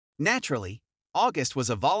Naturally, August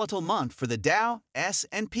was a volatile month for the Dow,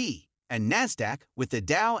 S&P, and Nasdaq, with the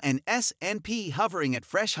Dow and S&P hovering at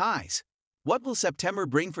fresh highs. What will September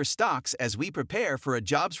bring for stocks as we prepare for a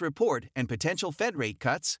jobs report and potential Fed rate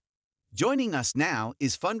cuts? Joining us now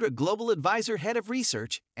is Fundra Global Advisor Head of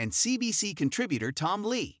Research and CBC contributor Tom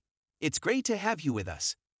Lee. It's great to have you with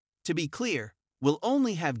us. To be clear, we'll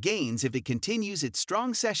only have gains if it continues its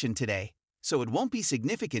strong session today, so it won't be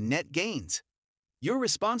significant net gains. Your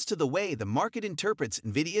response to the way the market interprets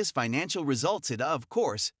Nvidia's financial results, it of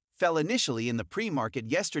course fell initially in the pre-market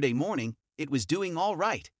yesterday morning. It was doing all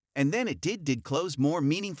right, and then it did close more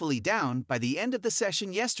meaningfully down by the end of the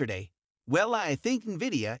session yesterday. Well, I think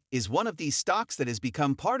Nvidia is one of these stocks that has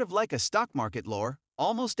become part of like a stock market lore.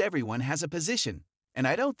 Almost everyone has a position, and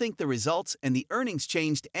I don't think the results and the earnings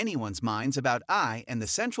changed anyone's minds about AI and the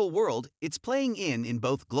central world it's playing in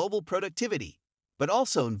both global productivity, but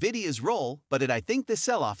also Nvidia's role. But I think the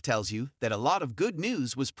sell-off tells you that a lot of good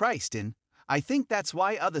news was priced in. I think that's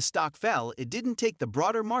why the stock fell. It didn't take the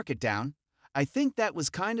broader market down. I think that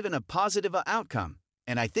was kind of a positive outcome,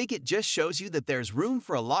 and I think it just shows you that there's room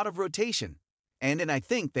for a lot of rotation. And I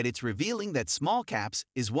think that it's revealing that small caps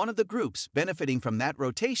is one of the groups benefiting from that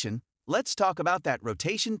rotation. Let's talk about that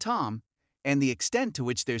rotation, Tom, and the extent to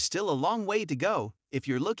which there's still a long way to go if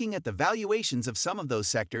you're looking at the valuations of some of those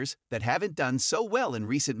sectors that haven't done so well in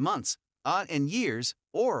recent months and years,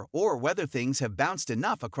 or whether things have bounced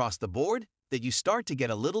enough across the board that you start to get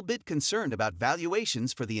a little bit concerned about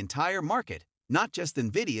valuations for the entire market, not just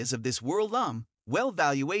Nvidia's of this world. Well,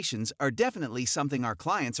 valuations are definitely something our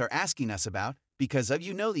clients are asking us about because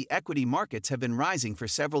the equity markets have been rising for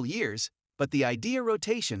several years, but the idea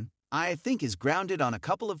rotation, I think, is grounded on a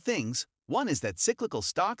couple of things. One is that cyclical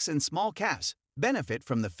stocks and small caps benefit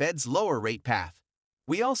from the Fed's lower rate path.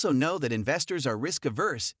 We also know that investors are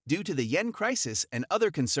risk-averse due to the yen crisis and other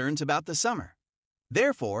concerns about the summer.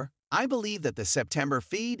 Therefore, I believe that the September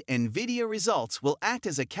feed Nvidia results will act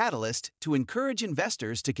as a catalyst to encourage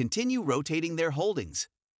investors to continue rotating their holdings.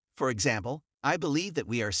 For example, I believe that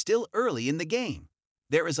we are still early in the game.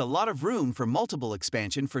 There is a lot of room for multiple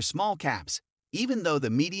expansion for small caps, even though the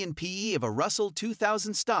median PE of a Russell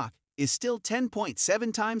 2000 stock is still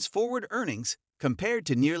 10.7 times forward earnings compared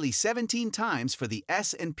to nearly 17 times for the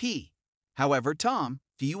S&P. However, Tom,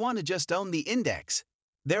 do you want to just own the index?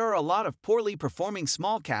 There are a lot of poorly performing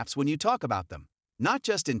small caps when you talk about them, not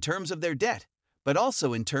just in terms of their debt, but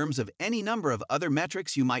also in terms of any number of other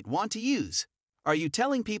metrics you might want to use. Are you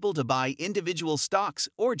telling people to buy individual stocks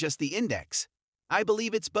or just the index? I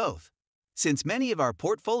believe it's both. Since many of our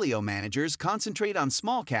portfolio managers concentrate on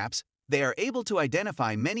small caps, they are able to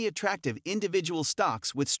identify many attractive individual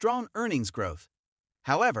stocks with strong earnings growth.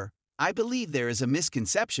 However, I believe there is a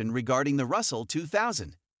misconception regarding the Russell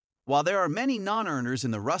 2000. While there are many non-earners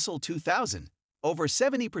in the Russell 2000, over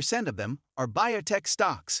 70% of them are biotech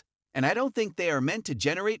stocks, and I don't think they are meant to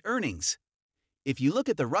generate earnings. If you look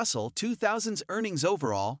at the Russell 2000's earnings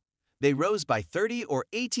overall, they rose by 30 or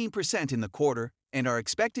 18% in the quarter and are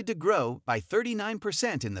expected to grow by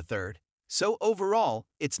 39% in the third. So overall,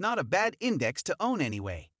 it's not a bad index to own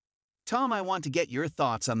anyway. Tom, I want to get your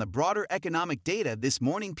thoughts on the broader economic data this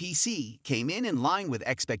morning. PC came in line with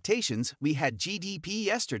expectations. We had GDP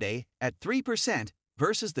yesterday at 3%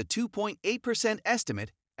 versus the 2.8%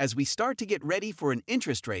 estimate. As we start to get ready for an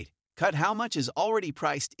interest rate cut, how much is already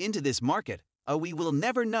priced into this market? We will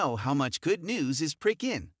never know how much good news is prick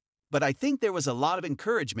in. But I think there was a lot of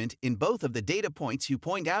encouragement in both of the data points you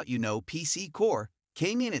point out. PC core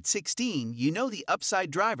came in at 16. The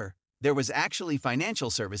upside driver. There was actually financial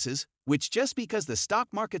services, which just because the stock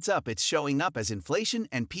market's up, it's showing up as inflation,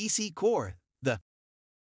 and PC core, the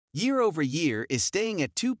year-over-year is staying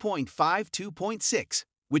at 2.5-2.6,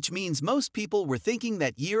 which means most people were thinking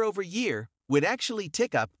that year-over-year would actually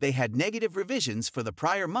tick up. They had negative revisions for the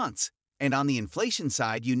prior months, and on the inflation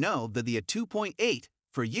side, that the 2.8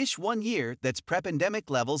 for yish 1 year, that's pre-pandemic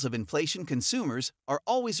levels of inflation. Consumers are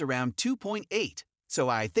always around 2.8. So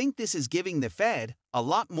I think this is giving the Fed a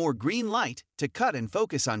lot more green light to cut and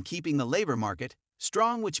focus on keeping the labor market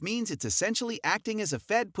strong, which means it's essentially acting as a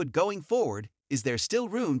Fed put going forward. Is there still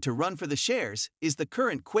room to run for the shares, is the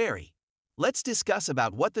current query. Let's discuss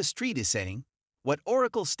about what the street is saying, what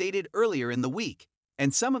Oracle stated earlier in the week,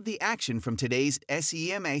 and some of the action from today's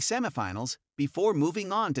SEMA semifinals before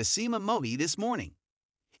moving on to SEMA Mobi this morning.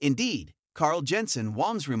 Indeed, Carl Jensen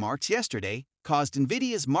Wong's remarks yesterday caused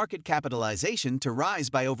Nvidia's market capitalization to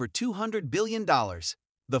rise by over $200 billion,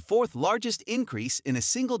 the fourth largest increase in a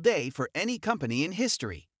single day for any company in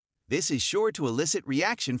history. This is sure to elicit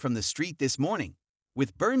reaction from the street this morning,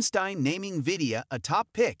 with Bernstein naming Nvidia a top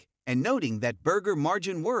pick and noting that burger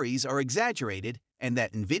margin worries are exaggerated and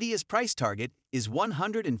that Nvidia's price target is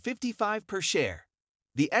 155 per share.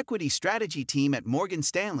 The equity strategy team at Morgan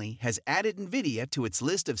Stanley has added Nvidia to its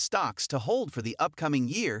list of stocks to hold for the upcoming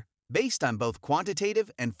year based on both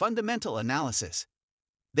quantitative and fundamental analysis.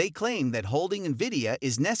 They claim that holding Nvidia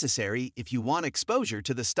is necessary if you want exposure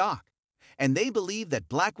to the stock, and they believe that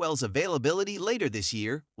Blackwell's availability later this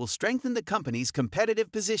year will strengthen the company's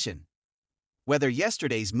competitive position. Whether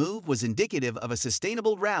yesterday's move was indicative of a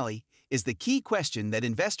sustainable rally is the key question that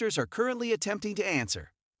investors are currently attempting to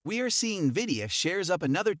answer. We are seeing Nvidia shares up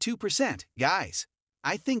another 2%, guys.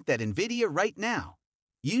 I think that Nvidia right now.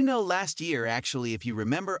 Last year actually, if you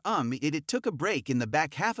remember, it took a break in the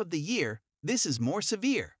back half of the year. This is more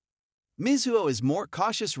severe. Mizuho is more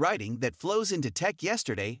cautious, writing that flows into tech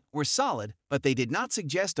yesterday were solid, but they did not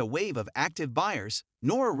suggest a wave of active buyers,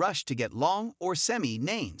 nor a rush to get long or semi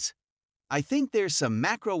names. I think there's some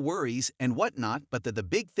macro worries and whatnot, but the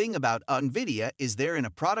big thing about Nvidia is they're in a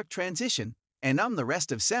product transition, and the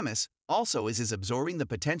rest of semis also is absorbing the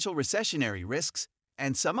potential recessionary risks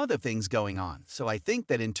and some other things going on. So I think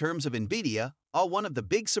that in terms of Nvidia, one of the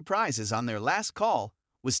big surprises on their last call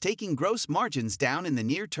was taking gross margins down in the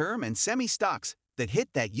near term, and semi stocks that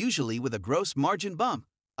hit that usually with a gross margin bump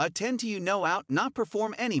tend to not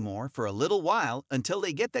perform anymore for a little while until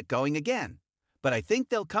they get that going again. But I think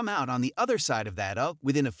they'll come out on the other side of that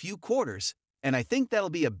within a few quarters, and I think that'll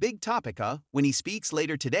be a big topic when he speaks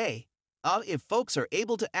later today. If folks are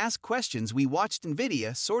able to ask questions, we watched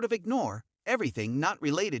Nvidia sort of ignore everything not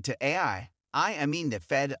related to AI. I mean the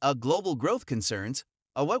Fed, global growth concerns,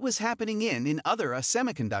 what was happening in other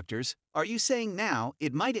semiconductors. Are you saying now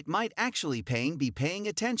it might actually be paying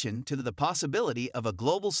attention to the possibility of a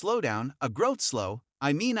global slowdown, a growth slow?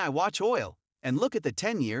 I watch oil and look at the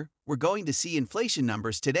 10-year. We're going to see inflation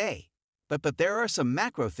numbers today. But there are some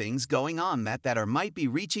macro things going on that might be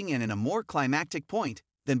reaching in a more climactic point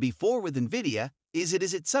than before with Nvidia. Is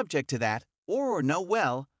it subject to that or no?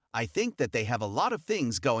 Well, I think that they have a lot of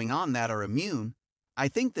things going on that are immune. I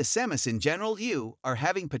think the semis in general are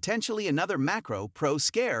having potentially another macro pro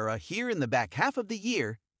scare here in the back half of the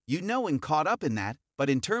year, and caught up in that. But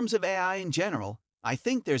in terms of AI in general, I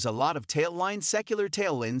think there's a lot of secular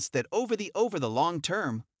tailwinds that over the long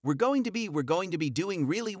term, we're going to be doing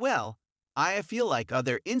really well. I feel like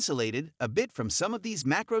they're insulated a bit from some of these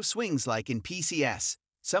macro swings like in PCS,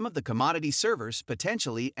 some of the commodity servers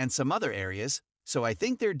potentially, and some other areas. So I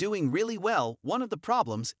think they're doing really well. One of the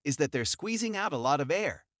problems is that they're squeezing out a lot of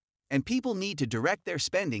air, and people need to direct their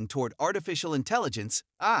spending toward artificial intelligence,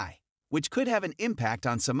 AI, which could have an impact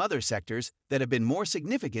on some other sectors that have been more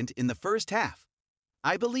significant in the first half.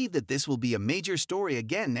 I believe that this will be a major story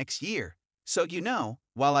again next year. So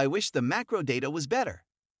while I wish the macro data was better,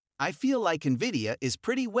 I feel like Nvidia is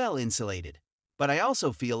pretty well insulated. But I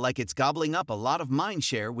also feel like it's gobbling up a lot of mind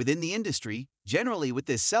share within the industry, generally with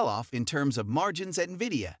this sell-off in terms of margins at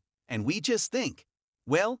Nvidia. And we just think,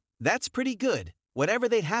 well, that's pretty good, whatever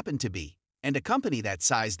they happen to be. And a company that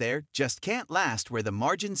size there just can't last where the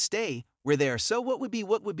margins stay where they are. So what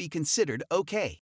would be considered okay?